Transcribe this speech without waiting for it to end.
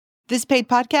This paid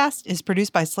podcast is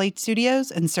produced by Slate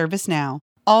Studios and ServiceNow.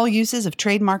 All uses of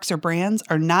trademarks or brands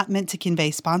are not meant to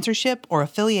convey sponsorship or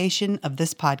affiliation of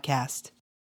this podcast.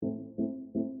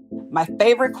 My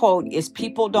favorite quote is,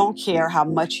 "People don't care how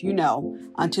much you know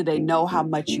until they know how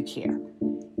much you care."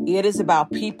 It is about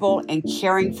people and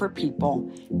caring for people.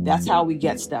 That's how we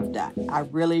get stuff done. I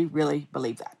really, really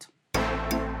believe that.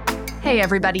 Hey,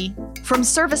 everybody. From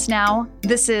ServiceNow,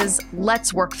 this is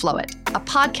Let's Workflow It, a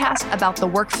podcast about the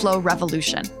workflow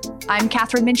revolution. I'm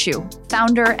Catherine Minshew,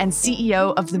 founder and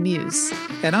CEO of The Muse.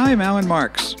 And I'm Alan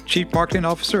Marks, Chief Marketing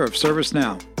Officer of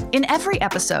ServiceNow. In every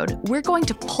episode, we're going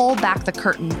to pull back the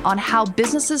curtain on how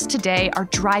businesses today are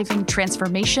driving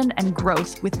transformation and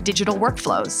growth with digital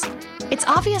workflows. It's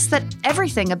obvious that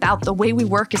everything about the way we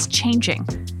work is changing,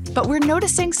 but we're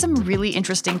noticing some really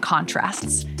interesting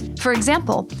contrasts. For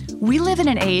example, we live in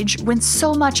an age when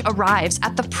so much arrives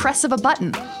at the press of a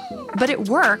button. But at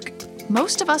work,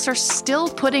 most of us are still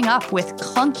putting up with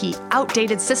clunky,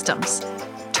 outdated systems.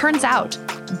 Turns out,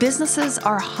 businesses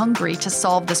are hungry to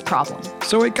solve this problem.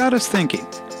 So it got us thinking,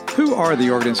 who are the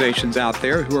organizations out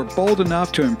there who are bold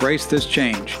enough to embrace this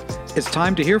change? It's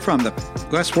time to hear from them.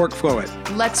 Let's workflow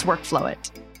it. Let's workflow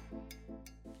it.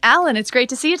 Alan, it's great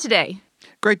to see you today.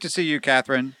 Great to see you,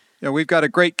 Catherine. We've got a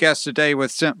great guest today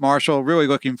with Cint Marshall. Really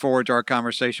looking forward to our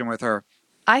conversation with her.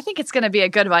 I think it's going to be a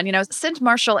good one. Cint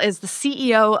Marshall is the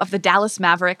CEO of the Dallas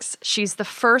Mavericks. She's the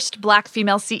first Black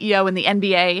female CEO in the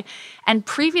NBA. And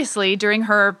previously, during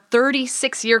her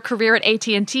 36-year career at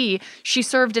AT&T, she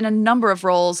served in a number of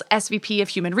roles: SVP of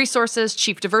Human Resources,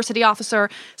 Chief Diversity Officer.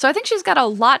 So I think she's got a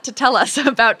lot to tell us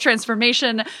about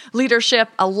transformation, leadership,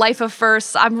 a life of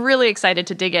firsts. I'm really excited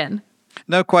to dig in.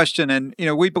 No question. And,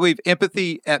 we believe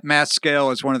empathy at mass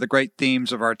scale is one of the great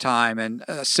themes of our time. And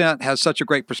Cint has such a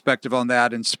great perspective on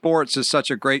that. And sports is such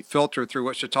a great filter through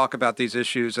which to talk about these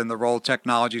issues and the role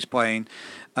technology is playing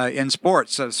in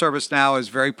sports. So ServiceNow is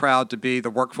very proud to be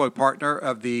the workflow partner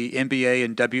of the NBA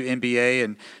and WNBA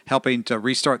and helping to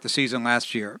restart the season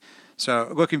last year.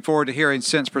 So looking forward to hearing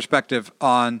Cint's perspective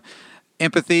on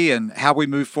empathy and how we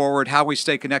move forward, how we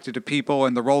stay connected to people,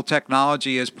 and the role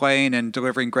technology is playing in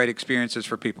delivering great experiences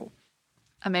for people.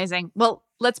 Amazing. Well,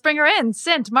 let's bring her in.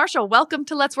 Cint Marshall, welcome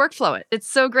to Let's Workflow It. It's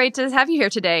so great to have you here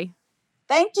today.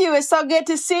 Thank you. It's so good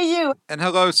to see you. And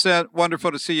hello, Cint.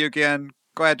 Wonderful to see you again.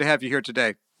 Glad to have you here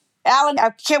today. Alan,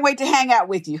 I can't wait to hang out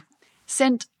with you.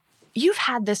 Cint, you've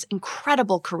had this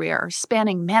incredible career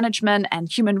spanning management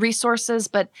and human resources,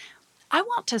 but I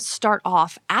want to start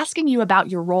off asking you about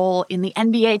your role in the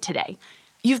NBA today.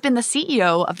 You've been the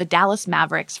CEO of the Dallas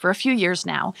Mavericks for a few years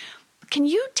now. Can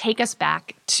you take us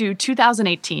back to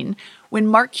 2018 when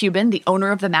Mark Cuban, the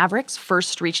owner of the Mavericks,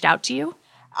 first reached out to you?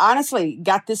 Honestly,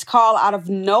 got this call out of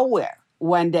nowhere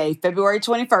one day, February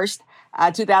 21st,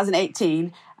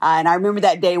 2018. And I remember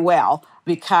that day well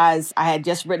because I had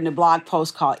just written a blog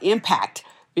post called Impact,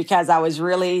 because I was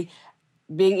really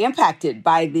being impacted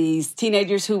by these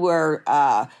teenagers who were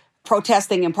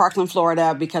protesting in Parkland,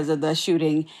 Florida because of the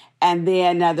shooting. And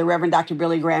then the Reverend Dr.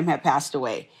 Billy Graham had passed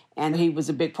away, and he was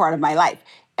a big part of my life.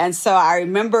 And so I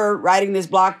remember writing this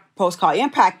blog post called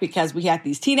Impact because we had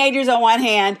these teenagers on one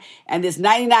hand and this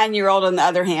 99-year-old on the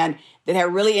other hand that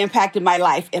had really impacted my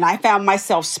life. And I found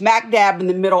myself smack dab in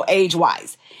the middle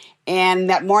age-wise. And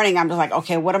that morning, I'm just like,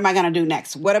 okay, what am I going to do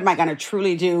next? What am I going to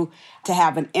truly do to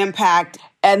have an impact?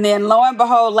 And then lo and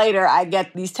behold, later, I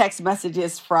get these text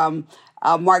messages from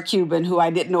Mark Cuban, who I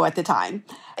didn't know at the time.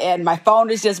 And my phone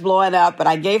is just blowing up. And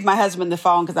I gave my husband the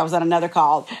phone because I was on another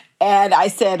call. And I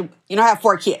said, I have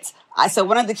 4 kids. I said,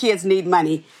 one of the kids need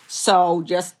money, so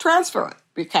just transfer it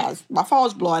because my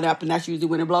phone's blowing up. And that's usually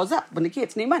when it blows up, when the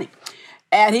kids need money.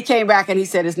 And he came back and he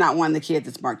said, it's not one of the kids,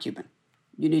 it's Mark Cuban.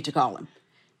 You need to call him.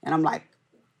 And I'm like,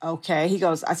 okay. He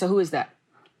goes, I said, who is that?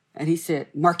 And he said,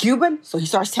 Mark Cuban? So he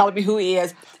starts telling me who he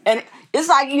is. And it's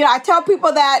like, I tell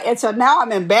people that. And so now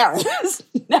I'm embarrassed.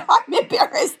 Now I'm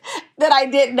embarrassed that I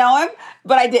didn't know him,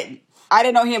 but I didn't. I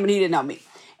didn't know him and he didn't know me.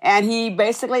 And he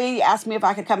basically asked me if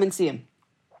I could come and see him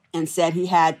and said he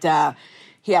had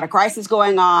a crisis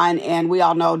going on. And we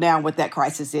all know now what that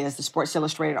crisis is. The Sports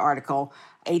Illustrated article,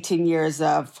 18 years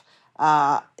of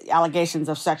allegations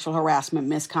of sexual harassment,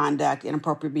 misconduct,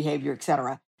 inappropriate behavior,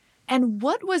 etc. And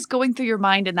what was going through your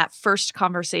mind in that first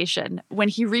conversation when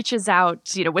he reaches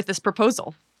out, with this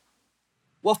proposal?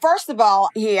 Well, first of all,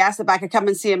 he asked if I could come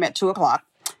and see him at 2:00.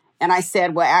 And I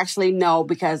said, well, actually, no,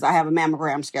 because I have a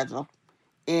mammogram scheduled.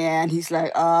 And he's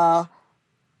like,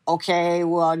 okay,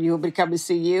 well, you want me to come and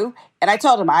see you? And I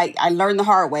told him, I learned the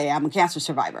hard way. I'm a cancer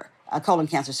survivor, a colon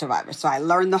cancer survivor. So I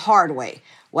learned the hard way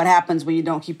what happens when you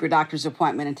don't keep your doctor's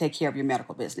appointment and take care of your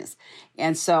medical business.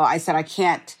 And so I said, I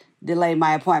can't delay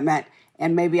my appointment,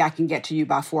 and maybe I can get to you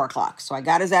by 4 o'clock. So I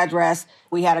got his address.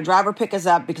 We had a driver pick us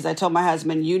up because I told my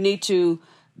husband, you need to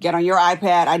get on your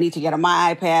iPad. I need to get on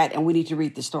my iPad, and we need to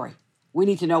read the story. We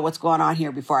need to know what's going on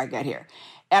here before I get here.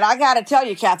 And I got to tell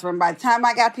you, Catherine, by the time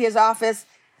I got to his office,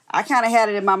 I kind of had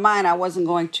it in my mind I wasn't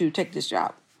going to take this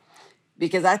job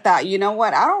because I thought, you know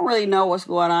what? I don't really know what's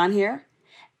going on here.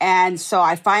 And so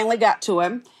I finally got to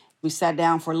him. We sat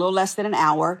down for a little less than an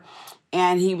hour,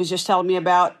 and he was just telling me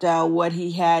about what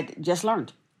he had just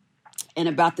learned and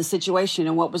about the situation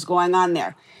and what was going on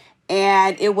there.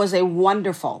 And it was a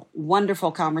wonderful,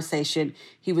 wonderful conversation.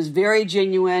 He was very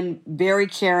genuine, very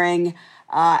caring,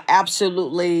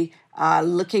 absolutely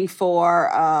looking for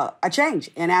a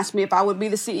change, and asked me if I would be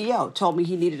the CEO. Told me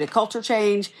he needed a culture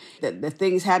change, that the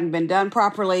things hadn't been done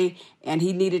properly, and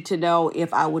he needed to know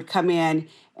if I would come in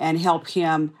and help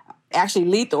him actually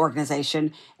lead the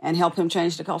organization and help him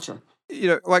change the culture. You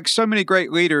know, like so many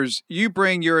great leaders, you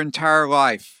bring your entire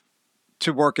life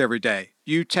to work every day.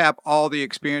 You tap all the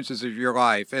experiences of your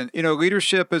life. And, you know,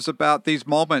 leadership is about these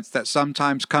moments that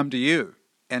sometimes come to you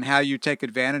and how you take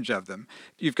advantage of them.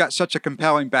 You've got such a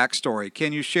compelling backstory.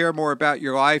 Can you share more about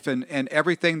your life and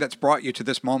everything that's brought you to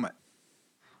this moment?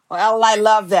 Well, I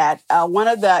love that. One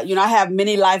of the, I have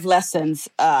many life lessons,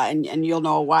 and you'll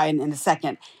know why in a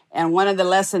second. And one of the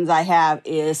lessons I have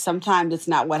is sometimes it's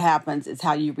not what happens, it's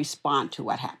how you respond to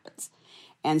what happens.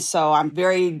 And so I'm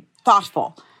very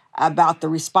thoughtful about the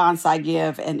response I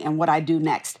give and what I do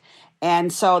next.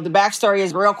 And so the backstory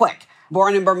is real quick.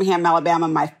 Born in Birmingham, Alabama,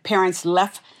 my parents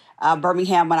left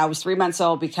Birmingham when I was 3 months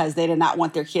old because they did not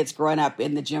want their kids growing up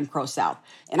in the Jim Crow South.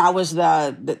 And I was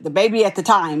the baby at the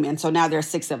time, and so now there are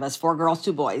 6 of us, 4 girls,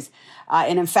 2 boys.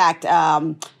 And in fact,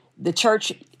 the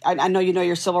church, I know you know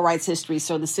your civil rights history,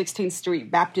 so the 16th Street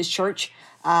Baptist Church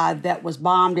that was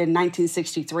bombed in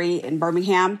 1963 in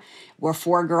Birmingham, where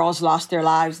 4 girls lost their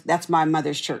lives, that's my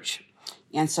mother's church.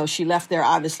 And so she left there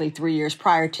obviously 3 years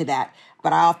prior to that.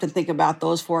 But I often think about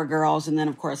those 4 girls, and then,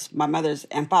 of course, my mother's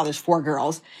and father's 4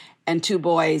 girls and 2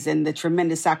 boys, and the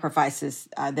tremendous sacrifices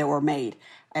that were made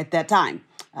at that time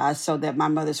so that my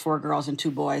mother's 4 girls and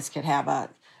 2 boys could have a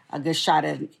good shot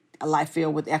at a life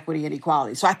filled with equity and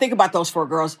equality. So I think about those 4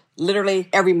 girls literally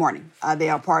every morning. They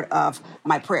are part of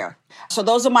my prayer. So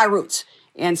those are my roots.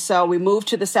 And so we moved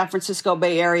to the San Francisco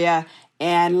Bay Area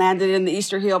and landed in the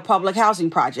Easter Hill public housing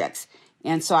projects.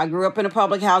 And so I grew up in a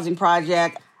public housing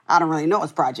project. I don't really know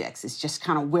it's projects. It's just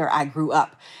kind of where I grew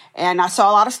up. And I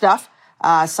saw a lot of stuff.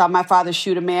 I saw my father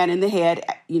shoot a man in the head,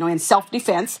 in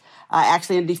self-defense,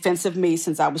 actually in defense of me,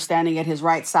 since I was standing at his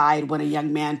right side when a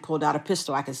young man pulled out a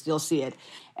pistol. I can still see it.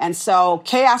 And so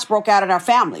chaos broke out in our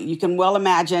family. You can well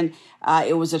imagine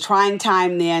it was a trying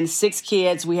time then. 6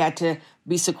 kids. We had to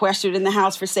be sequestered in the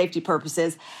house for safety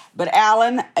purposes. But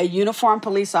Alan, a uniformed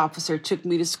police officer, took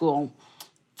me to school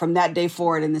from that day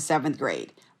forward in the 7th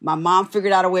grade. My mom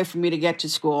figured out a way for me to get to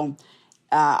school.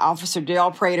 Officer Dale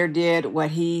Prater did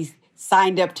what he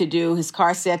signed up to do. His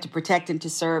car said to protect and to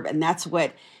serve, and that's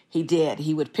what he did.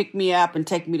 He would pick me up and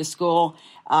take me to school.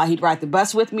 He'd ride the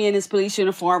bus with me in his police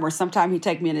uniform, or sometimes he'd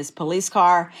take me in his police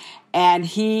car. And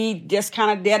he just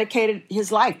kind of dedicated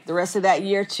his life the rest of that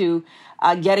year to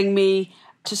getting me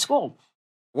to school.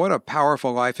 What a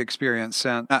powerful life experience,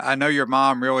 Cent. I know your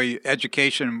mom really,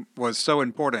 education was so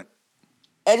important.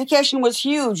 Education was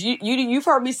huge. You've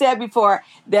heard me say before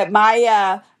that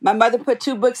my mother put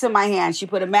 2 books in my hand. She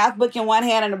put a math book in one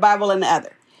hand and a Bible in the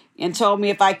other, and told me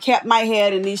if I kept my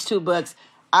head in these 2 books,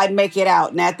 I'd make it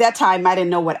out. And at that time, I didn't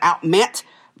know what out meant,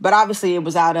 but obviously it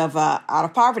was out of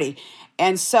poverty.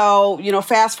 And so,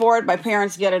 fast forward, my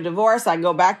parents get a divorce. I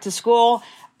go back to school,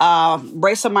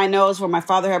 brace on my nose where my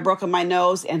father had broken my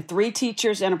nose, and 3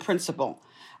 teachers and a principal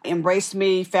embraced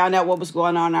me, found out what was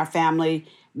going on in our family,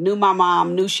 knew my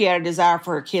mom, knew she had a desire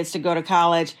for her kids to go to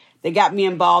college. They got me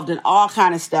involved in all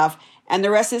kind of stuff, and the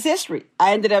rest is history.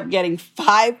 I ended up getting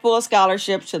 5 full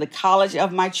scholarships to the college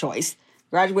of my choice,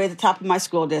 graduated at the top of my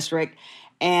school district,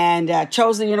 and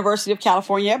chose the University of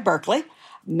California at Berkeley,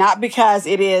 not because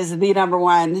it is the number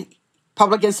 1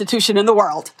 public institution in the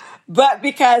world, but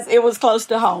because it was close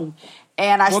to home.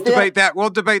 And We'll debate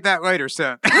that later,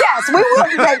 Cent. Yes, we will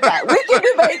debate that. We can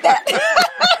debate that.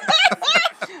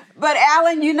 But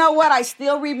Alan, you know what? I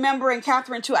still remember, and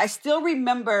Catherine too, I still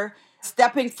remember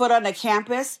stepping foot on the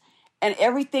campus, and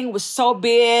everything was so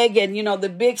big, and the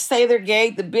big Sather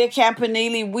Gate, the big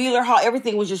Campanile, Wheeler Hall,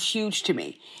 everything was just huge to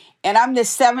me. And I'm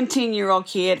this 17-year-old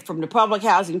kid from the public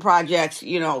housing projects,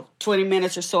 20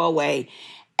 minutes or so away.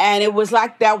 And it was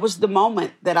like that was the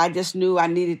moment that I just knew I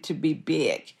needed to be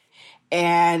big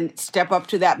and step up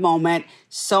to that moment.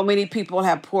 So many people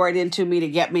have poured into me to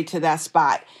get me to that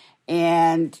spot.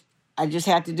 And I just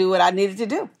had to do what I needed to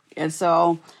do. And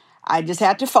so I just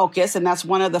had to focus. And that's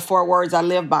one of the 4 words I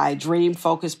live by: dream,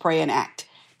 focus, pray, and act.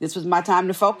 This was my time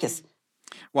to focus.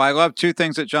 Well, I love 2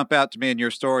 things that jump out to me in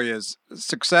your story is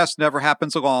success never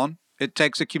happens alone. It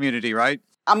takes a community, right?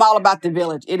 I'm all about the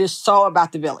village. It is so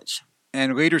about the village.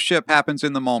 And leadership happens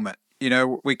in the moment. You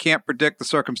know, we can't predict the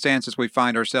circumstances we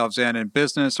find ourselves in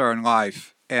business or in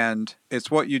life. And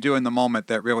it's what you do in the moment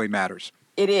that really matters.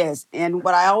 It is. And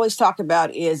what I always talk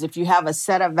about is if you have a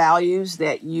set of values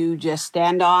that you just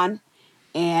stand on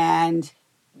and,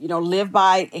 live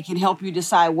by, it can help you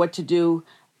decide what to do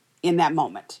in that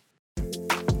moment.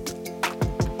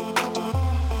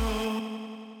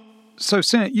 So,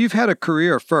 Cent, you've had a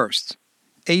career first.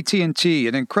 AT&T,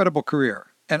 an incredible career.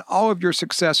 And all of your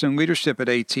success in leadership at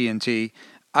AT&T,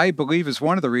 I believe, is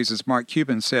one of the reasons Mark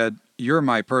Cuban said, "You're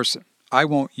my person. I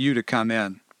want you to come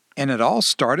in." And it all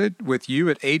started with you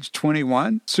at age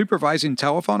 21, supervising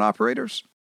telephone operators?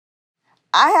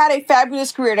 I had a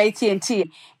fabulous career at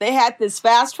AT&T. They had this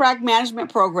fast track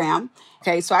management program.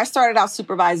 Okay, so I started out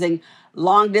supervising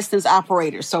long distance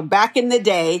operators. So back in the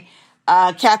day,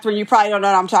 Catherine, you probably don't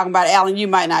know what I'm talking about. Alan, you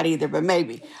might not either, but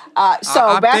maybe. I'm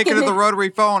thinking of the rotary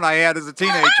phone I had as a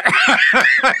teenager.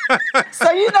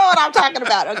 So you know what I'm talking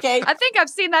about, okay? I think I've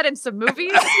seen that in some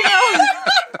movies.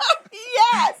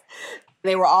 Yes.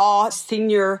 They were all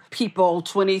senior people,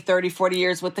 20, 30, 40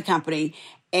 years with the company,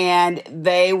 and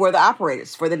they were the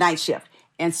operators for the night shift.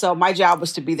 And so my job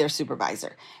was to be their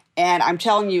supervisor. And I'm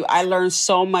telling you, I learned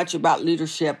so much about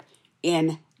leadership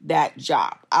in that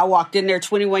job. I walked in there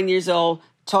 21 years old,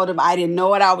 told them I didn't know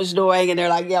what I was doing. And they're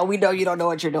like, "Yeah, we know you don't know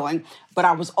what you're doing." But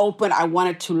I was open. I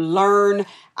wanted to learn.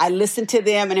 I listened to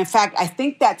them. And in fact, I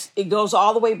think it goes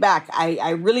all the way back.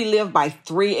 I really live by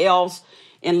 3 L's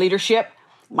in leadership.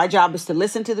 My job is to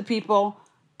listen to the people,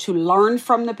 to learn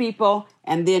from the people,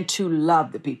 and then to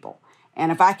love the people.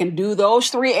 And if I can do those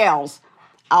 3 L's,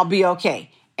 I'll be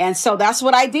okay. And so that's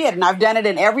what I did. And I've done it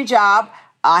in every job.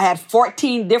 I had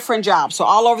 14 different jobs, so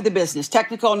all over the business,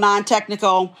 technical,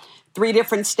 non-technical, 3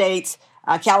 different states,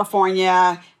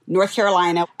 California, North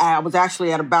Carolina. I was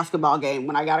actually at a basketball game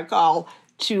when I got a call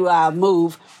to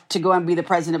move to go and be the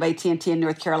president of AT&T in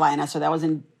North Carolina. So that was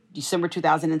in December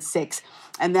 2006.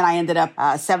 And then I ended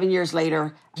up 7 years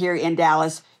later here in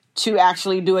Dallas to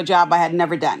actually do a job I had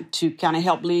never done, to kind of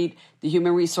help lead the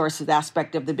human resources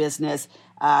aspect of the business.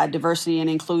 Diversity and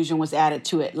inclusion was added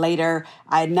to it later.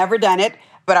 I had never done it,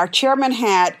 but our chairman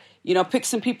had, picked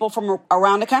some people from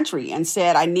around the country and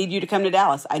said, "I need you to come to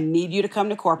Dallas. I need you to come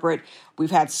to corporate.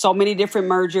 We've had so many different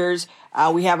mergers.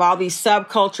 We have all these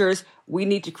subcultures. We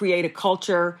need to create a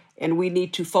culture and we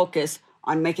need to focus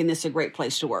on making this a great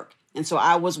place to work." And so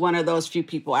I was one of those few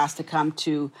people asked to come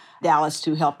to Dallas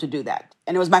to help to do that.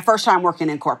 And it was my first time working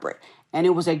in corporate. And it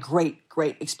was a great,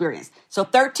 great experience. So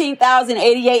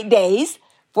 13,088 days,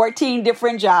 14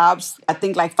 different jobs, I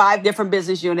think like 5 different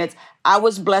business units. I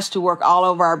was blessed to work all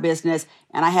over our business,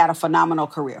 and I had a phenomenal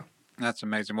career. That's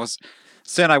amazing. Well,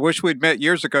 Cent, I wish we'd met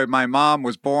years ago. My mom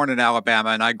was born in Alabama,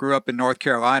 and I grew up in North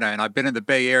Carolina, and I've been in the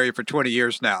Bay Area for 20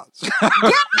 years now. Get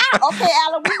out! Okay,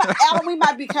 Alan, we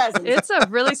might be cousins. It's a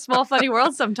really small, funny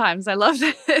world sometimes. I love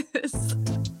this.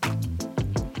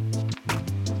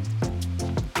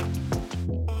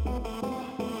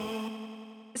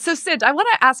 So, Cent, I want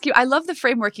to ask you, I love the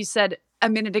framework you said a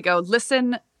minute ago: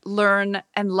 listen, learn,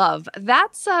 and love.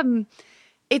 That's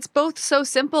it's both so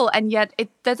simple, and yet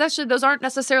those aren't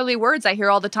necessarily words I hear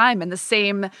all the time in the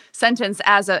same sentence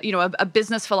as a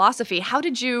business philosophy. How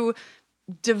did you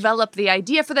develop the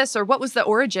idea for this, or what was the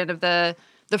origin of the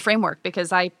framework?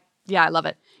 Because I love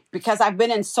it. Because I've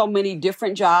been in so many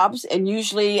different jobs, and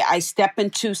usually I step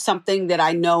into something that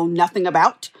I know nothing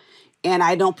about, and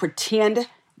I don't pretend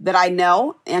that I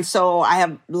know. And so I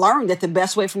have learned that the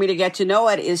best way for me to get to know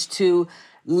it is to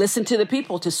listen to the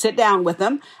people, to sit down with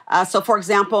them. So for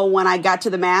example, when I got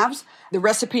to the Mavs, the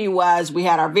recipe was we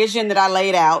had our vision that I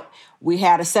laid out. We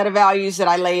had a set of values that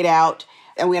I laid out,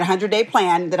 and we had a 100-day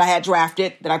plan that I had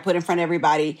drafted that I put in front of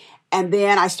everybody. And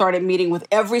then I started meeting with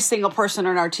every single person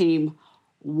on our team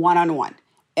one-on-one.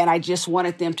 And I just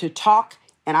wanted them to talk,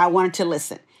 and I wanted to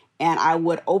listen. And I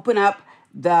would open up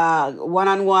the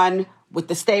one-on-one with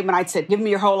the statement. I'd say, "Give me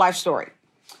your whole life story."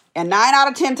 And 9 out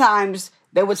of 10 times,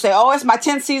 they would say, "Oh, it's my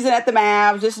 10th season at the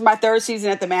Mavs. This is my 3rd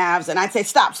season at the Mavs." And I'd say,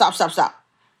 Stop.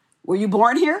 Were you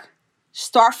born here?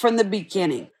 Start from the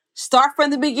beginning. Start from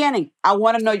the beginning. I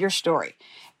want to know your story.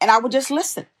 And I would just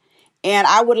listen. And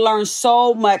I would learn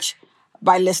so much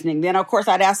by listening. Then, of course,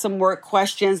 I'd ask some work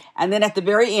questions. And then at the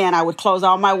very end, I would close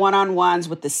all my one-on-ones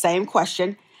with the same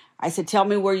question. I said, "Tell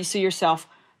me where you see yourself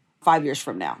 5 years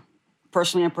from now."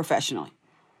 personally and professionally.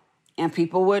 And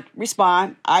people would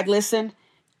respond. I'd listen,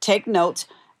 take notes,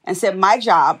 and said my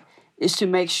job is to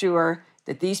make sure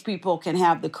that these people can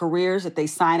have the careers that they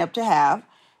sign up to have,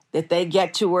 that they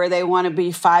get to where they want to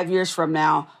be 5 years from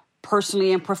now,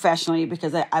 personally and professionally,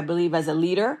 because I believe as a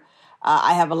leader,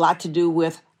 I have a lot to do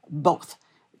with both.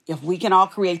 If we can all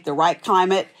create the right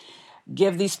climate,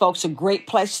 give these folks a great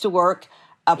place to work,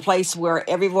 a place where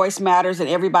every voice matters and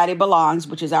everybody belongs,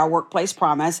 which is our workplace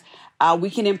promise, we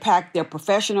can impact their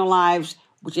professional lives,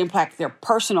 which impact their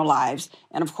personal lives,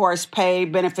 and of course, pay,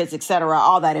 benefits, et cetera,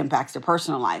 all that impacts their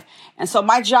personal life. And so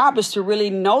my job is to really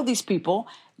know these people,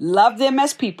 love them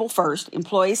as people first,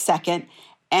 employees second,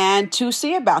 and to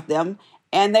see about them,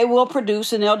 and they will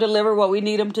produce and they'll deliver what we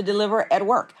need them to deliver at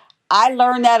work. I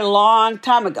learned that a long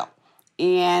time ago,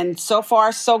 and so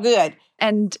far, so good.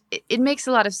 And it makes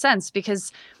a lot of sense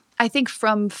because I think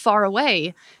from far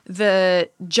away,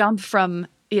 the jump from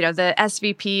the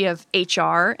SVP of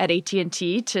HR at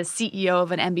AT&T to CEO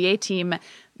of an NBA team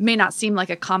may not seem like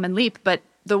a common leap, but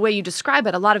the way you describe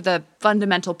it, a lot of the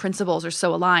fundamental principles are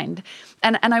so aligned.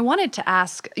 And I wanted to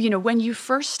ask, when you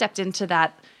first stepped into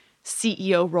that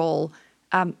CEO role,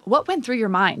 what went through your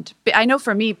mind? I know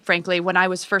for me, frankly, when I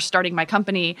was first starting my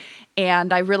company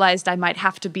and I realized I might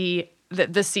have to be the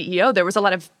CEO, there was a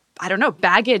lot of,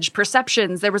 baggage,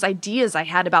 perceptions. There was ideas I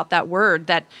had about that word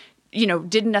that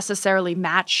didn't necessarily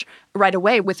match right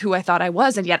away with who I thought I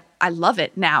was, and yet I love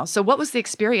it now. So what was the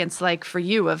experience like for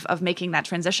you of making that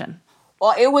transition?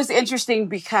 Well, it was interesting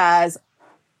because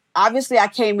obviously I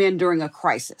came in during a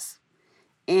crisis,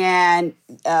 and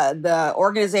the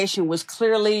organization was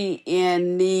clearly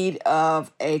in need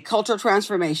of a cultural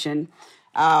transformation.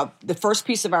 The first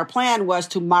piece of our plan was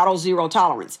to model zero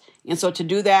tolerance. And so to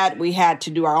do that, we had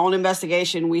to do our own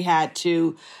investigation. We had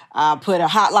to put a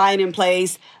hotline in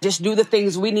place, just do the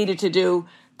things we needed to do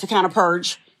to kind of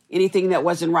purge anything that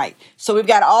wasn't right. So we've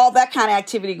got all that kind of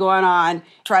activity going on,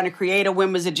 trying to create a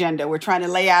women's agenda. We're trying to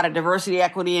lay out a diversity,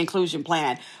 equity, inclusion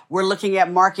plan. We're looking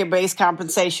at market-based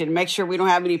compensation, make sure we don't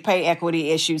have any pay equity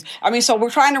issues. So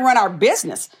we're trying to run our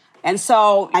business. And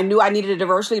so I knew I needed a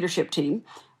diverse leadership team.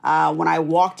 When I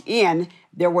walked in,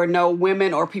 there were no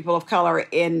women or people of color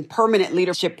in permanent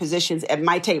leadership positions at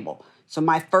my table. So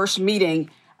my first meeting,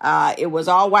 it was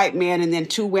all white men and then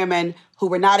 2 women who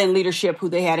were not in leadership who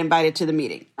they had invited to the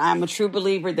meeting. I'm a true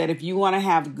believer that if you want to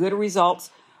have good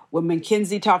results, when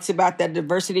McKinsey talks about that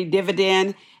diversity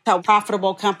dividend, how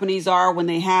profitable companies are when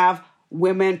they have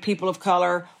women, people of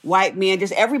color, white men,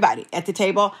 just everybody at the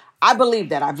table. I believe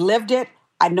that. I've lived it.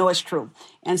 I know it's true.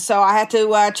 And so I had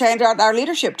to change our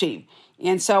leadership team.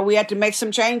 And so we had to make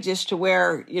some changes to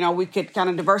where, we could kind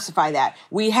of diversify that.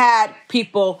 We had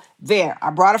people there. I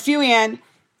brought a few in,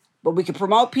 but we could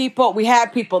promote people. We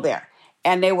had people there,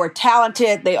 and they were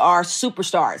talented. They are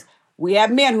superstars. We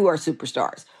have men who are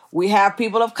superstars. We have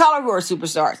people of color who are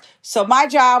superstars. So my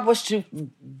job was to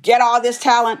get all this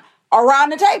talent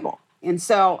around the table. And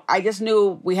so I just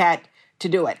knew we had to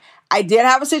do it. I did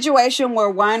have a situation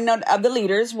where one of the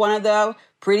leaders, one of the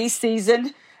pretty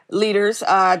seasoned leaders,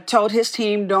 told his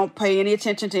team, don't pay any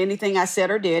attention to anything I said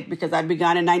or did because I'd be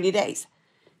gone in 90 days.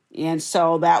 And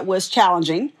so that was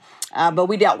challenging, but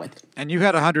we dealt with it. And you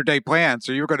had a 100-day plan,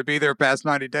 so you were going to be there past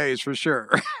 90 days for sure.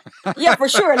 Yeah, for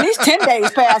sure. At least 10 days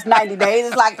past 90 days.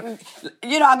 It's like,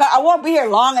 I won't be here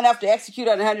long enough to execute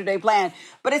on a 100-day plan.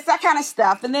 But it's that kind of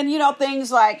stuff. And then,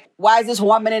 things like, why is this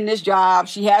woman in this job?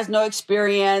 She has no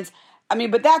experience.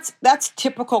 But that's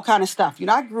typical kind of stuff.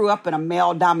 I grew up in a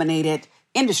male-dominated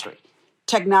industry,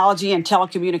 technology and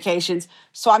telecommunications.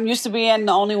 So I'm used to being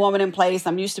the only woman in place.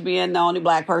 I'm used to being the only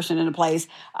Black person in a place.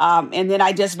 And then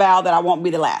I just vowed that I won't be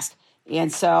the last.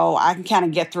 And so I can kind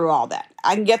of get through all that.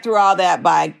 I can get through all that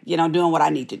by, doing what I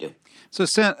need to do. So,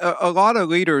 Cent, a lot of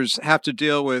leaders have to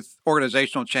deal with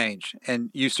organizational change, and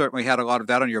you certainly had a lot of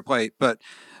that on your plate. But,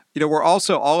 we're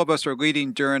also, all of us are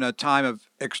leading during a time of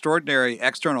extraordinary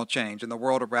external change in the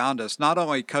world around us, not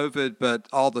only COVID, but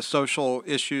all the social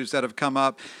issues that have come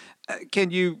up.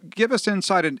 Can you give us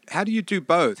insight in how do you do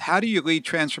both? How do you lead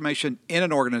transformation in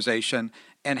an organization,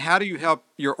 and how do you help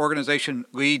your organization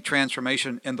lead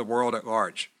transformation in the world at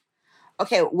large?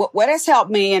 Okay, what has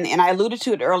helped me, and I alluded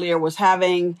to it earlier, was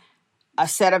having a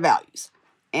set of values.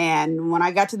 And when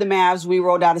I got to the Mavs, we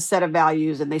wrote out a set of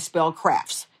values, and they spell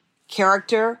crafts: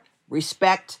 character,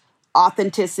 respect,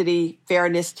 authenticity,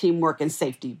 fairness, teamwork, and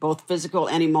safety, both physical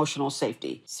and emotional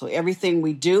safety. So everything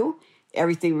we do,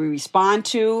 everything we respond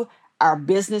to, our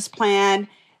business plan,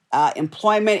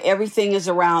 employment, everything is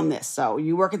around this. So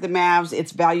you work at the Mavs,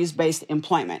 it's values-based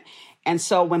employment. And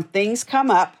so when things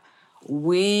come up,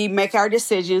 we make our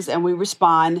decisions and we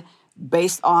respond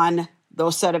based on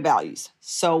those set of values.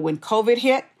 So when COVID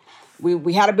hit,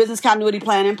 we had a business continuity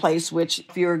plan in place, which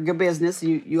if you're a good business,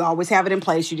 you always have it in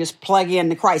place. You just plug in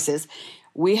the crisis.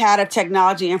 We had a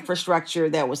technology infrastructure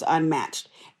that was unmatched.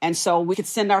 And so we could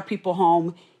send our people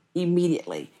home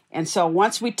immediately. And so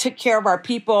once we took care of our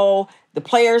people, the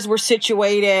players were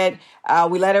situated.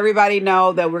 We let everybody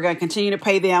know that we're going to continue to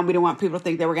pay them. We didn't want people to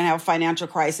think that we're going to have a financial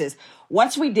crisis.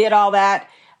 Once we did all that,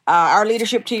 our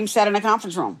leadership team sat in a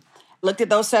conference room, looked at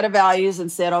those set of values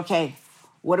and said, okay,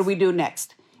 what do we do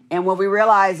next? And what we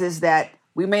realized is that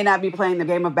we may not be playing the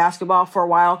game of basketball for a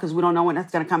while because we don't know when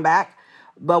it's going to come back,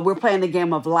 but we're playing the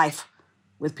game of life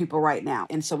with people right now.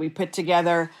 And so we put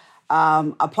together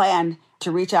a plan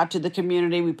to reach out to the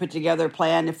community. We put together a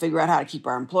plan to figure out how to keep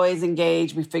our employees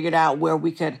engaged. We figured out where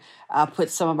we could put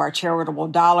some of our charitable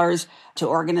dollars to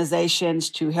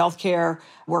organizations, to healthcare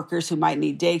workers who might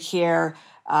need daycare,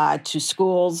 to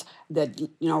schools that,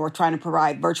 we're trying to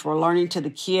provide virtual learning to the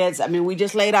kids. I mean, we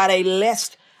just laid out a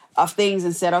list of things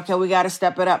and said, okay, we got to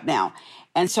step it up now.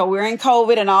 And so we're in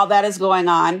COVID and all that is going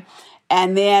on.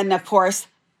 And then, of course,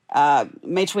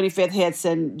 May 25th hits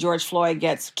and George Floyd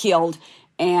gets killed.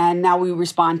 And now we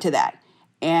respond to that.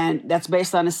 And that's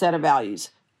based on a set of values.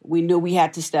 We knew we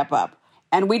had to step up.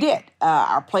 And we did.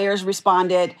 Our players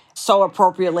responded so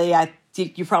appropriately. I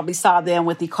think you probably saw them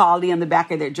with equality in the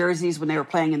back of their jerseys when they were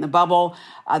playing in the bubble.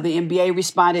 The NBA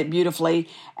responded beautifully.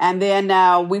 And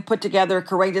then we put together a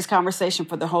courageous conversation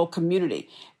for the whole community.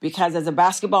 Because as a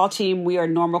basketball team, we are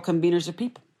normal conveners of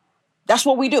people. That's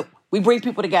what we do. We bring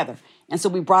people together. And so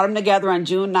we brought them together on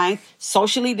June 9th,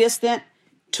 socially distant,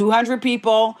 200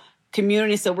 people,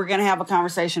 community. So we're going to have a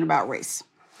conversation about race.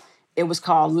 It was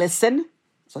called Listen.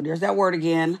 So there's that word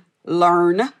again.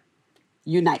 Learn,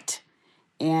 unite.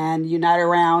 And unite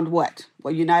around what?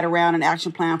 Well, unite around an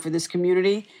action plan for this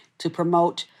community to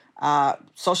promote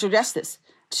social justice,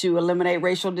 to eliminate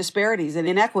racial disparities and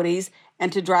inequities,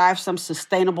 and to drive some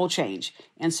sustainable change.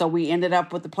 And so we ended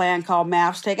up with a plan called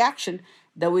Mavs Take Action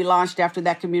that we launched after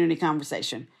that community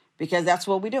conversation, because that's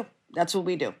what we do. That's what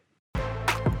we do.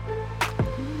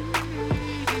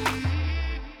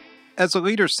 As a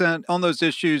leader, Sen, on those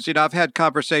issues, I've had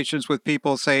conversations with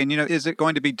people saying, is it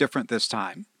going to be different this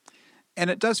time? And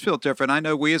it does feel different. I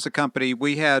know we as a company,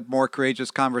 we had more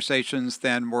courageous conversations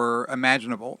than were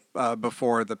imaginable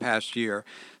before the past year.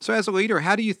 So as a leader,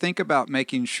 how do you think about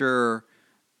making sure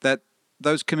that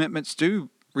those commitments do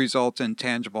result in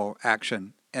tangible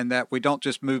action and that we don't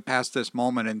just move past this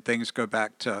moment and things go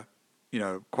back to,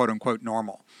 quote unquote,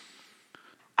 normal?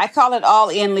 I call it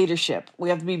all-in leadership. We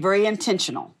have to be very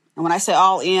intentional. And when I say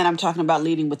all in, I'm talking about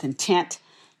leading with intent,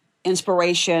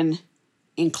 inspiration,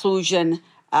 inclusion.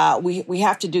 We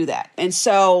have to do that. And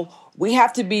so we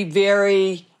have to be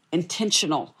very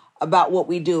intentional about what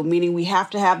we do, meaning we have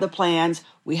to have the plans,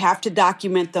 we have to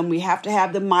document them, we have to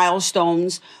have the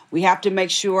milestones, we have to make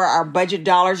sure our budget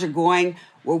dollars are going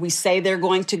where we say they're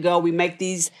going to go. We make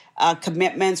these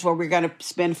commitments where we're going to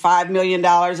spend $5 million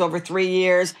over 3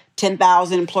 years,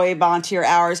 10,000 employee volunteer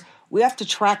hours. We have to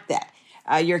track that.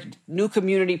 Your new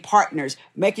community partners,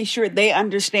 making sure they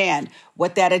understand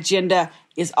what that agenda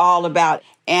is all about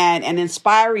and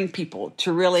inspiring people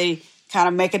to really kind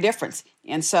of make a difference.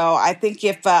 And so I think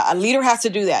if a leader has to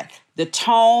do that, the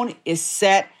tone is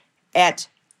set at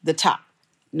the top.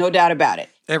 No doubt about it.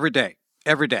 Every day.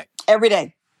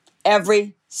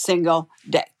 Every single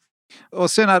day. Well,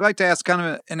 Sen, I'd like to ask kind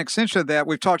of an extension of that.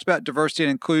 We've talked about diversity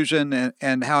and inclusion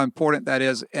and how important that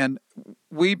is. And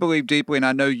we believe deeply, and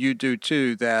I know you do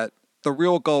too, that the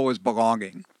real goal is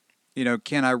belonging.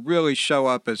 Can I really show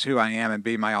up as who I am and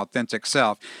be my authentic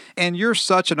self? And you're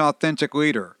such an authentic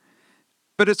leader.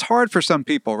 But it's hard for some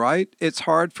people, right? It's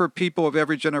hard for people of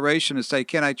every generation to say,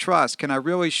 can I trust? Can I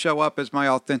really show up as my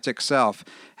authentic self?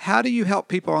 How do you help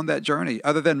people on that journey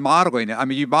other than modeling it? I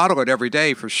mean, you model it every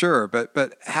day for sure,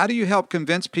 but how do you help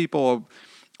convince people,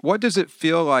 what does it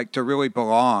feel like to really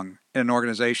belong in an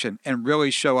organization and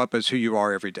really show up as who you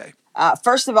are every day?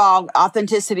 First of all,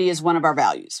 authenticity is one of our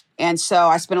values. And so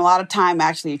I spend a lot of time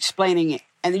actually explaining it.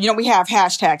 And, we have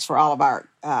hashtags for all of our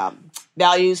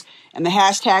values. And the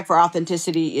hashtag for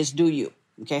authenticity is do you.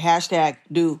 Okay, hashtag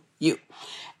do you.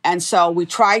 And so we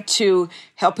try to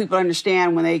help people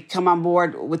understand when they come on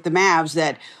board with the Mavs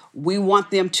that we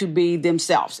want them to be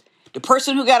themselves. The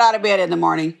person who got out of bed in the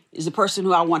morning is the person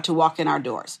who I want to walk in our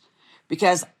doors.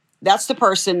 Because that's the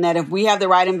person that if we have the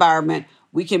right environment,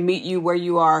 we can meet you where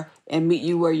you are and meet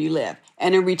you where you live.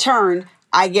 And in return,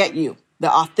 I get you,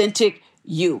 the authentic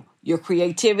you. Your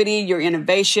creativity, your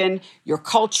innovation, your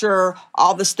culture,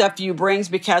 all the stuff you brings,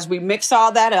 because we mix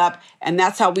all that up, and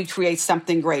that's how we create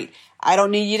something great. I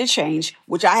don't need you to change,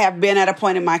 which I have been at a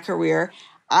point in my career.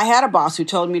 I had a boss who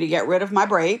told me to get rid of my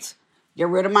braids, get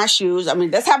rid of my shoes. I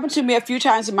mean, that's happened to me a few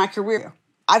times in my career.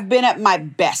 I've been at my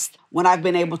best when I've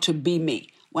been able to be me,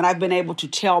 when I've been able to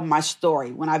tell my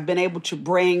story, when I've been able to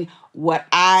bring what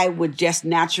I would just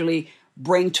naturally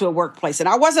bring to a workplace. And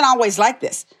I wasn't always like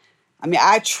this. I mean,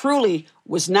 I truly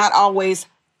was not always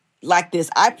like this.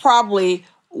 I probably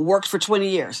worked for 20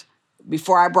 years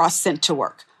before I brought Scent to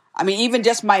work. I mean, even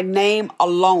just my name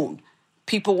alone,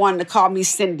 people wanted to call me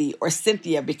Cindy or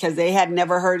Cynthia because they had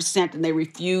never heard Scent and they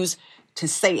refused to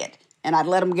say it. And I'd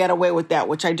let them get away with that,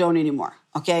 which I don't anymore.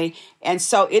 Okay. And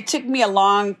so it took me a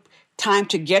long time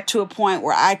to get to a point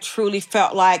where I truly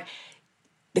felt like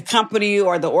the company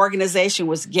or the organization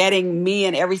was getting me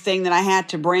and everything that I had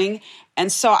to bring.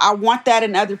 And so I want that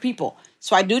in other people.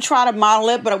 So I do try to model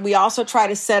it, but we also try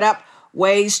to set up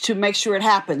ways to make sure it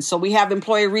happens. So we have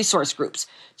employee resource groups.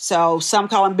 So some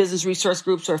call them business resource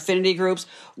groups or affinity groups,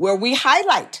 where we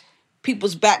highlight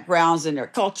people's backgrounds and their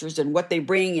cultures and what they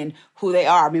bring and who they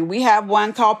are. I mean, we have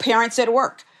one called Parents at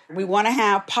Work. We want to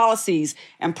have policies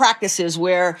and practices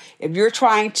where if you're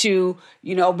trying to,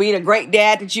 be the great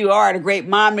dad that you are, the great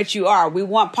mom that you are, we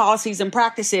want policies and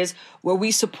practices where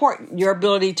we support your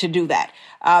ability to do that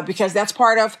because that's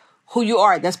part of who you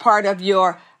are. That's part of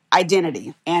your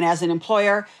identity. And as an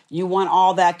employer, you want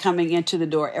all that coming into the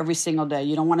door every single day.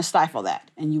 You don't want to stifle that.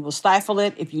 And you will stifle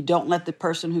it if you don't let the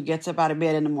person who gets up out of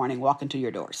bed in the morning walk into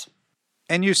your doors.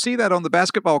 And you see that on the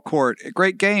basketball court.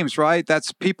 Great games, right?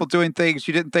 That's people doing things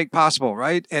you didn't think possible,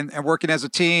 right? And working as a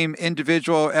team,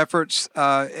 individual efforts,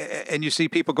 and you see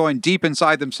people going deep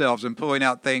inside themselves and pulling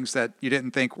out things that you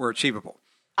didn't think were achievable.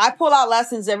 I pull out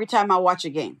lessons every time I watch a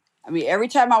game. I mean, every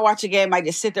time I watch a game, I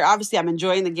just sit there. Obviously, I'm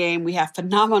enjoying the game. We have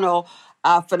phenomenal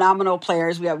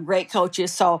players. We have great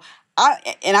coaches. So,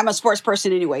 I'm a sports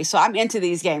person anyway, so I'm into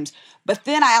these games. But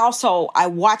then I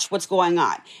watch what's going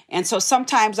on. And so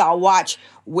sometimes I'll watch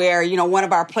where, one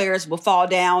of our players will fall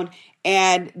down.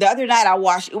 And the other night I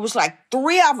watched, it was like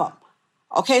 3 of them.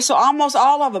 Okay, so almost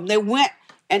all of them, they went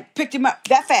and picked him up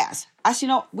that fast. I said,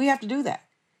 we have to do that.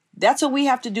 That's what we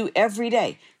have to do every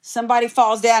day. Somebody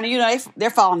falls down, and they're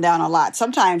falling down a lot.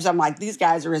 Sometimes I'm like, these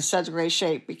guys are in such great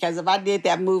shape because if I did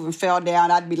that move and fell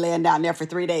down, I'd be laying down there for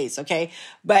 3 days, okay?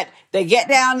 But they get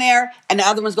down there, and the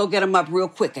other ones go get them up real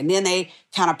quick, and then they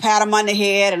kind of pat them on the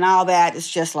head and all that. It's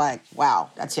just like, wow,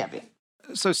 that's heavy.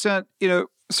 So, Scent,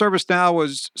 ServiceNow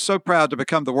was so proud to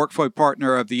become the workflow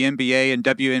partner of the NBA and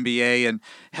WNBA and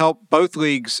help both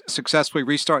leagues successfully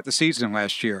restart the season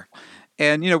last year.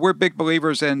 And, we're big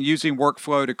believers in using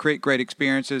workflow to create great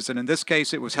experiences. And in this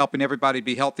case, it was helping everybody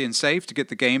be healthy and safe to get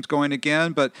the games going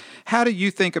again. But how do you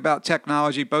think about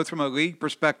technology, both from a league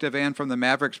perspective and from the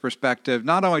Mavericks perspective,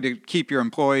 not only to keep your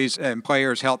employees and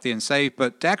players healthy and safe,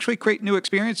 but to actually create new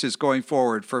experiences going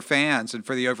forward for fans and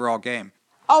for the overall game?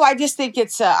 Oh, I just think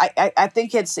it's I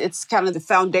think it's kind of the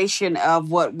foundation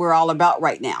of what we're all about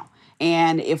right now.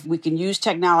 And if we can use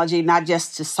technology, not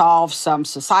just to solve some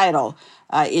societal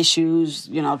issues,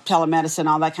 telemedicine,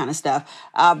 all that kind of stuff,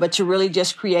 but to really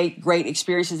just create great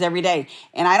experiences every day.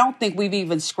 And I don't think we've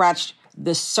even scratched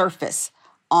the surface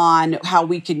on how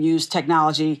we can use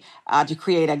technology to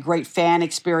create a great fan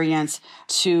experience,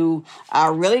 to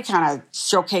really kind of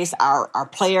showcase our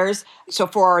players. So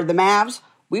for the Mavs,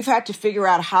 we've had to figure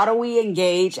out how do we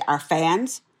engage our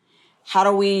fans? How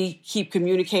do we keep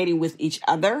communicating with each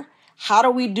other? How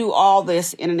do we do all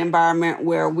this in an environment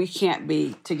where we can't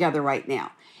be together right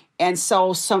now? And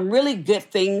so some really good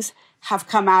things have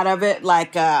come out of it.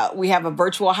 Like we have a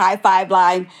virtual high five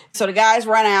line. So the guys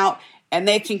run out and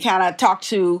they can kind of talk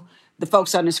to the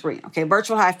folks on the screen. Okay,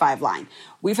 virtual high five line.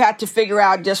 We've had to figure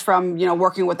out just from,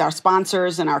 working with our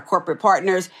sponsors and our corporate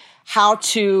partners, how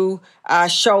to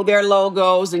show their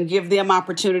logos and give them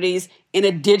opportunities in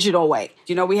a digital way.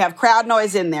 We have crowd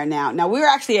noise in there now. Now we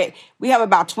have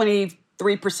about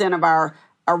 23% of our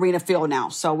arena fill now.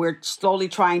 So we're slowly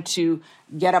trying to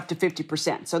get up to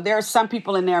 50%. So there are some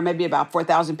people in there, maybe about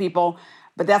 4,000 people,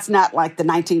 but that's not like the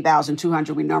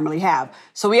 19,200 we normally have.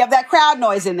 So we have that crowd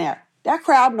noise in there. That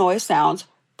crowd noise sounds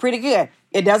pretty good.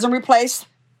 It doesn't replace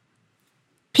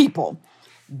people,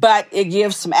 but it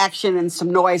gives some action and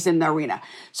some noise in the arena.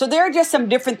 So there are just some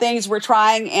different things we're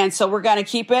trying, and so we're going to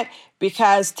keep it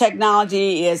because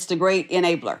technology is the great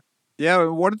enabler. Yeah,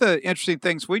 one of the interesting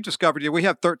things we discovered, we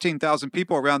have 13,000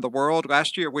 people around the world.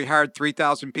 Last year, we hired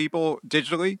 3,000 people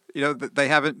digitally. They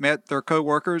haven't met their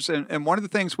coworkers. And one of the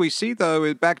things we see, though,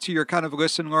 is back to your kind of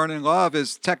listen, learn, and love,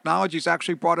 is technology's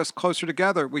actually brought us closer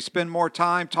together. We spend more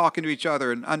time talking to each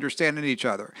other and understanding each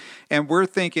other. And we're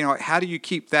thinking, how do you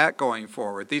keep that going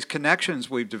forward? These connections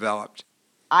we've developed.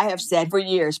 I have said for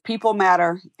years, people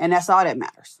matter, and that's all that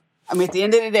matters. I mean, at the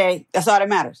end of the day, that's all that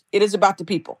matters. It is about the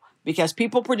people because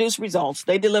people produce results.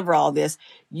 They deliver all this.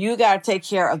 You got to take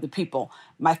care of the people.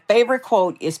 My favorite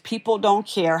quote is, people don't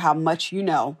care how much you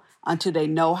know until they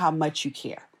know how much you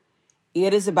care.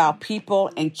 It is about people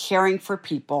and caring for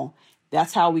people.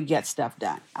 That's how we get stuff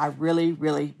done. I really,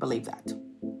 really believe that.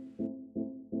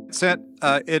 Cent,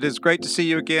 it is great to see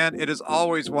you again. It is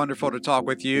always wonderful to talk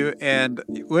with you and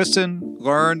listen,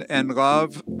 learn, and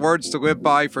love. Words to live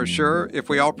by for sure. If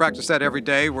we all practice that every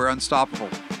day, we're unstoppable.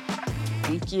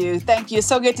 Thank you. Thank you.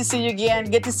 So good to see you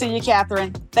again. Good to see you,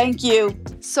 Catherine. Thank you.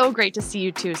 So great to see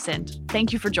you too, Cent.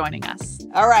 Thank you for joining us.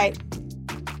 All right.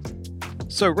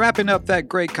 So wrapping up that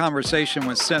great conversation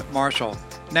with Cent Marshall,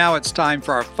 now it's time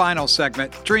for our final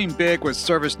segment, Dream Big with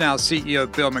ServiceNow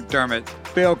CEO Bill McDermott.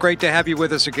 Bill, great to have you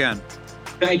with us again.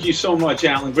 Thank you so much,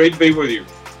 Alan. Great to be with you.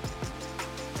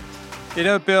 You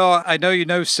know, Bill, I know you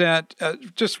know Cent.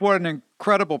 Just what an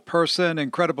incredible person,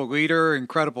 incredible leader,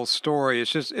 incredible story.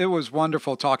 It was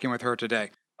wonderful talking with her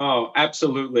today. Oh,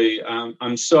 absolutely.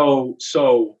 I'm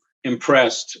so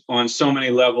impressed on so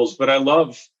many levels, but I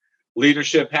love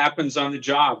leadership happens on the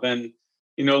job. And,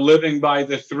 living by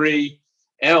the 3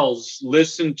 L's,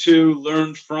 listen to,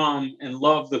 learn from, and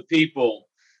love the people.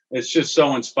 It's just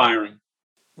so inspiring.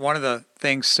 One of the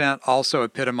things Cent also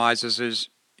epitomizes is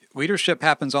leadership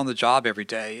happens on the job every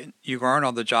day. You learn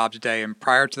on the job today. And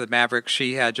prior to the Mavericks,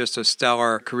 she had just a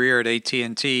stellar career at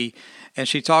AT&T. And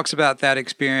she talks about that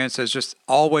experience as just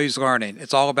always learning.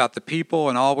 It's all about the people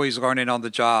and always learning on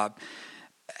the job.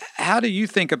 How do you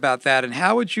think about that? And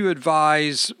how would you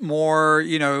advise more,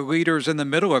 leaders in the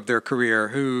middle of their career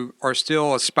who are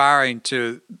still aspiring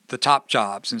to the top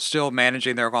jobs and still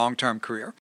managing their long-term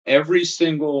career? Every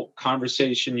single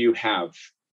conversation you have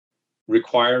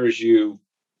requires you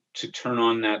to turn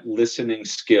on that listening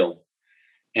skill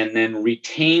and then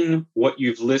retain what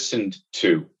you've listened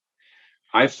to.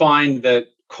 I find that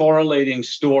correlating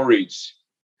stories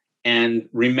and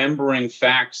remembering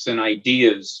facts and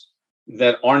ideas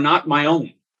that are not my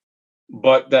own,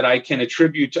 but that I can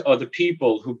attribute to other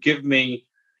people who give me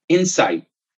insight.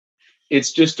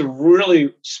 It's just a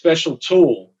really special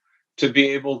tool to be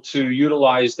able to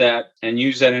utilize that and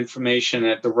use that information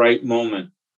at the right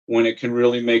moment when it can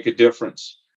really make a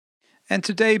difference. And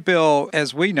today, Bill,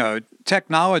 as we know,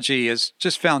 technology is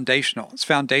just foundational. It's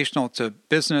foundational to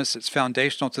business. It's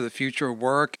foundational to the future of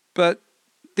work. But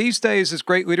these days, is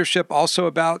great leadership also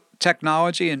about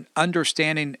technology and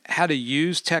understanding how to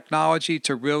use technology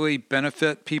to really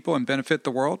benefit people and benefit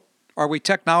the world? Are we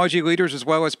technology leaders as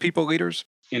well as people leaders?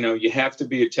 You have to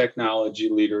be a technology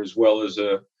leader as well as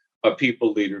a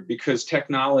people leader, because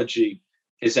technology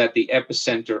is at the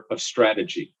epicenter of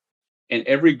strategy. And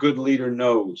every good leader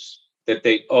knows that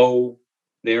they owe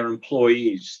their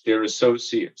employees, their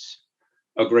associates,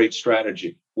 a great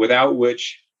strategy, without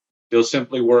which they'll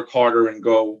simply work harder and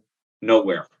go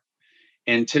nowhere.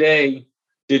 And today,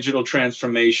 digital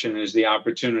transformation is the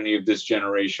opportunity of this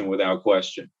generation without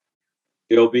question.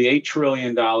 There'll be $8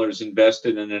 trillion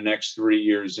invested in the next 3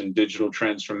 years in digital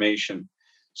transformation.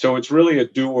 So it's really a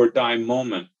do or die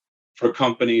moment for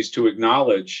companies to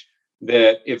acknowledge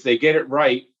that if they get it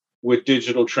right with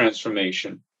digital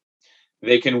transformation,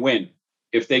 they can win.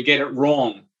 If they get it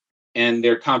wrong and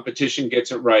their competition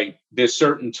gets it right, they're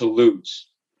certain to lose.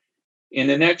 In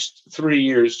the next 3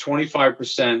 years,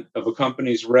 25% of a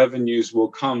company's revenues will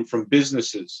come from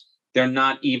businesses they're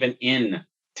not even in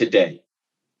today.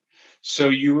 So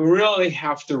you really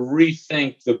have to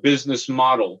rethink the business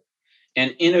model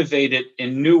and innovate it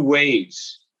in new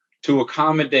ways to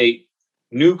accommodate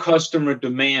new customer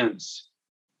demands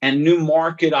and new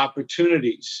market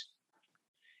opportunities.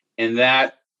 And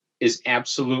that is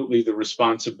absolutely the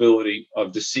responsibility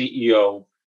of the CEO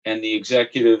and the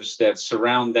executives that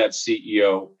surround that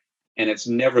CEO. And it's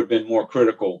never been more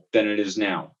critical than it is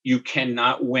now. You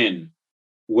cannot win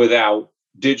without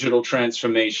digital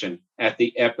transformation at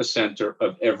the epicenter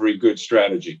of every good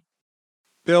strategy.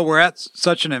 Bill, we're at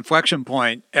such an inflection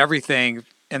point. Everything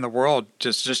in the world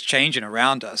just changing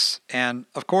around us. And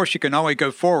of course, you can only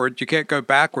go forward. You can't go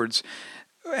backwards.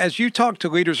 As you talk to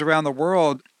leaders around the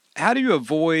world, how do you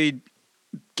avoid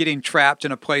getting trapped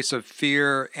in a place of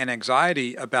fear and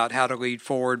anxiety about how to lead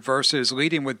forward versus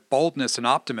leading with boldness and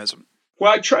optimism?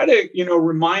 Well, I try to,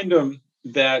 remind them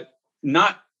that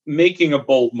not making a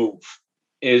bold move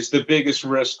is the biggest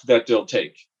risk that they'll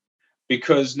take,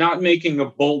 because not making a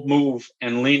bold move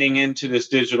and leaning into this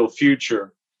digital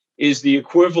future is the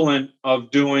equivalent of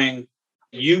doing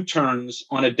U-turns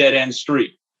on a dead-end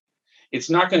street. It's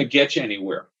not going to get you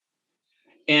anywhere.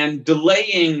 And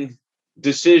delaying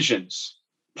decisions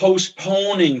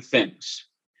Postponing things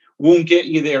won't get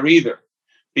you there either,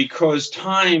 because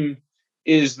time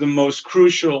is the most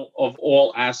crucial of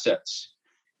all assets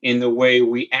in the way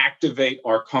we activate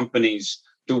our companies,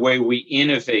 the way we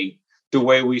innovate, the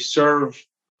way we serve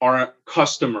our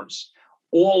customers.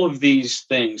 All of these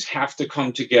things have to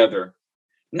come together,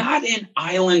 not in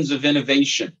islands of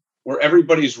innovation where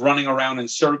everybody's running around in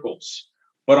circles,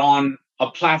 but on a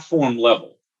platform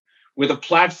level where the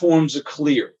platforms are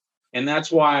clear. And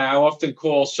that's why I often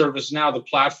call ServiceNow the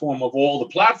platform of all the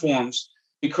platforms,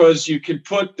 because you can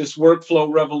put this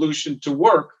workflow revolution to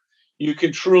work. You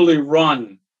can truly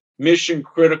run mission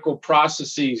critical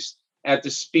processes at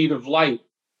the speed of light.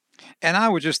 And I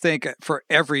would just think for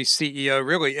every CEO,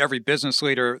 really every business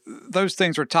leader, those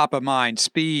things are top of mind: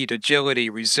 speed, agility,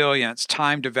 resilience,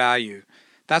 time to value.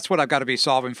 That's what I've got to be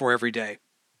solving for every day.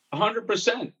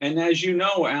 100%. And as you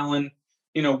know, Alan,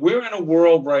 we're in a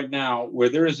world right now where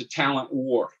there is a talent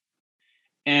war,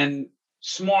 and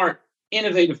smart,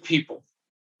 innovative people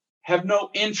have no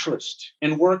interest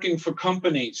in working for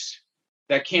companies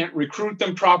that can't recruit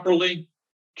them properly,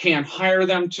 can't hire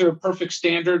them to a perfect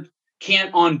standard,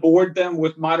 can't onboard them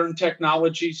with modern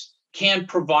technologies, can't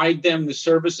provide them the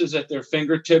services at their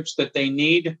fingertips that they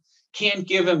need, can't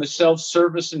give them a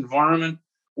self-service environment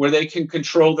where they can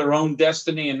control their own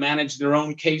destiny and manage their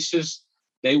own cases.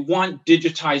 They want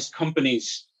digitized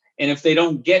companies. And if they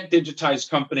don't get digitized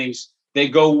companies, they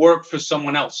go work for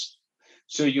someone else.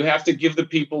 So you have to give the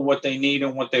people what they need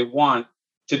and what they want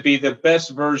to be the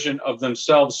best version of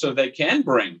themselves so they can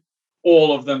bring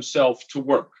all of themselves to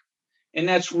work. And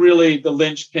that's really the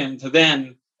linchpin to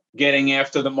then getting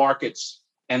after the markets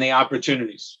and the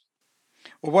opportunities.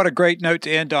 Well, what a great note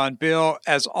to end on, Bill.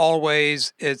 As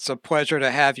always, it's a pleasure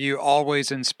to have you.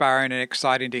 Always inspiring and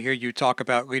exciting to hear you talk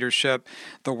about leadership.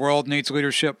 The world needs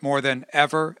leadership more than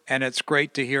ever, and it's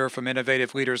great to hear from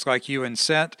innovative leaders like you and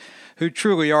Cent, who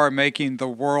truly are making the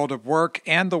world of work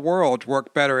and the world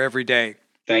work better every day.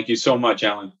 Thank you so much,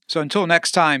 Alan. So until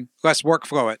next time, let's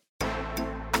workflow it.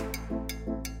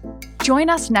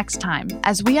 Join us next time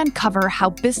as we uncover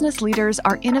how business leaders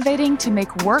are innovating to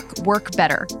make work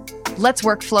better. Let's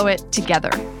workflow it together.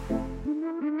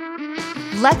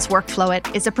 Let's Workflow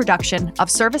It is a production of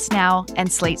ServiceNow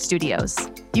and Slate Studios.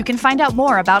 You can find out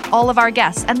more about all of our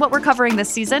guests and what we're covering this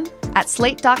season at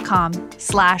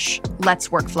slate.com/Let's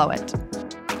Workflow It.